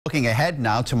Looking ahead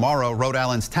now, tomorrow, Rhode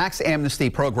Island's tax amnesty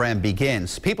program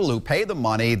begins. People who pay the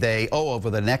money they owe over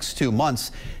the next 2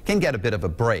 months can get a bit of a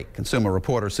break. Consumer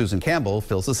reporter Susan Campbell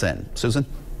fills us in. Susan?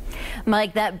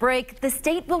 Mike, that break, the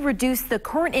state will reduce the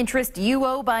current interest you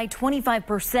owe by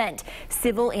 25%.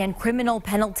 Civil and criminal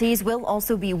penalties will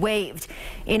also be waived.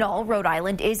 In all, Rhode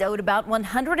Island is owed about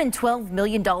 $112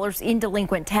 million in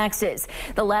delinquent taxes.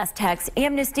 The last tax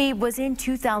amnesty was in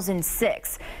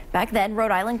 2006. Back then,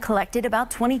 Rhode Island collected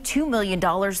about $22 million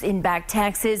in back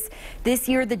taxes. This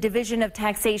year, the Division of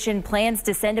Taxation plans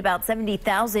to send about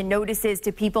 70,000 notices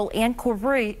to people and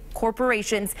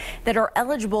corporations that are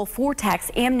eligible for tax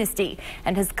amnesty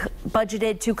and has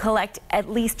budgeted to collect at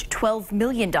least $12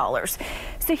 million.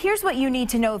 So here's what you need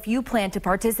to know if you plan to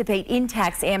participate in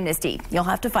tax amnesty. You'll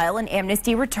have to file an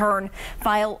amnesty return,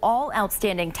 file all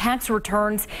outstanding tax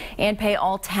returns, and pay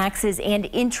all taxes and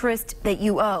interest that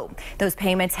you owe. Those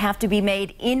payments have to be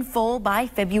made in full by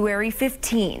February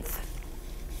 15th.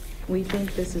 We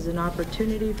think this is an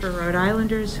opportunity for Rhode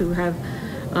Islanders who have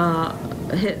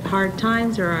hit hard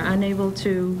times or are unable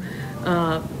to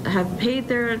have paid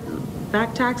their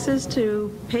back taxes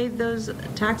to pay those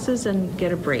taxes and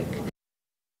get a break.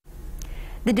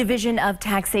 The Division of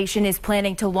Taxation is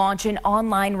planning to launch an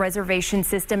online reservation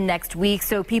system next week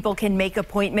so people can make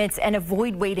appointments and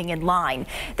avoid waiting in line.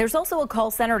 There's also a call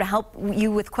center to help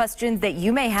you with questions that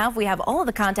you may have. We have all of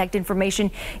the contact information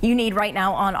you need right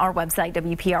now on our website,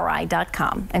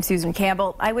 WPRI.com. I'm Susan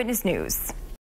Campbell, Eyewitness News.